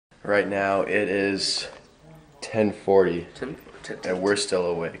Right now it is 10:40, 10, and we're still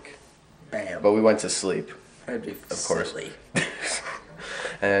awake. Bam. But we went to sleep, That'd be of course. silly.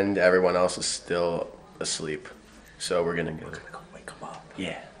 And everyone else is still asleep. So we're gonna go. Go wake him up.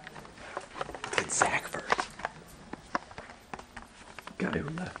 Yeah. Get Zach first. Guy who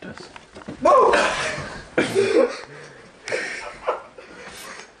left us.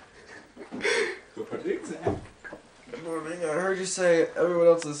 Good morning. I heard you say everyone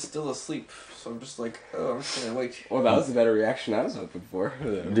else is still asleep, so I'm just like, oh, I'm just gonna wake. Well, that was the better reaction I was hoping for.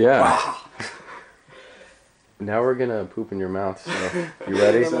 Yeah. Now we're gonna poop in your mouth. So you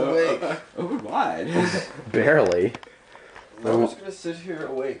ready? I'm awake. Open wide. Barely. I'm just gonna sit here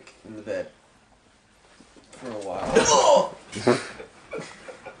awake in the bed for a while.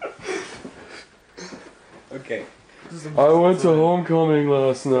 Okay. I went to homecoming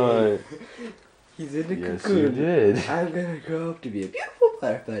last night. He's in the Yes, cocoon. you did. I'm gonna grow up to be a beautiful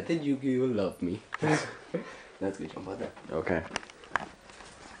butterfly, then you will love me. That's good, jump on that. Okay.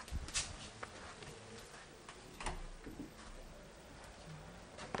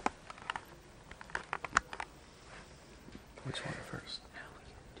 Which one first?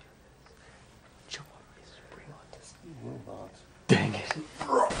 Jump on this, bring on this. Dang it.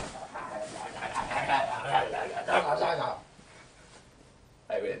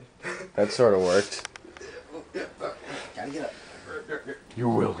 I win. That sort of worked. Gotta get up. You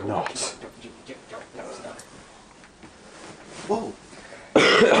will not. Whoa.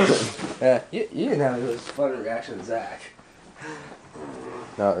 You didn't have as fun a reaction as Zach.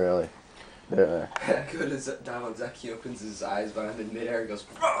 Not really. There. Good as down when Zach, he opens his eyes, but I'm in midair and goes,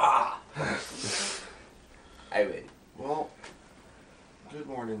 "Rah!" I win. Well, good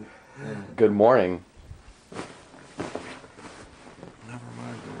morning. Good morning. Never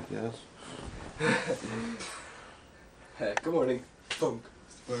mind, I guess. Good morning. Funk.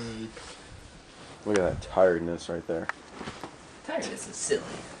 Look at that tiredness right there. Tiredness is silly.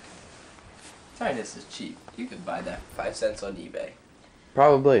 Tiredness is cheap. You could buy that for 5 cents on eBay.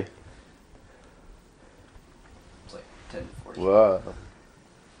 Probably. It's like 10 to 40. Whoa.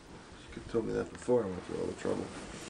 You could tell me that before I went through all the trouble.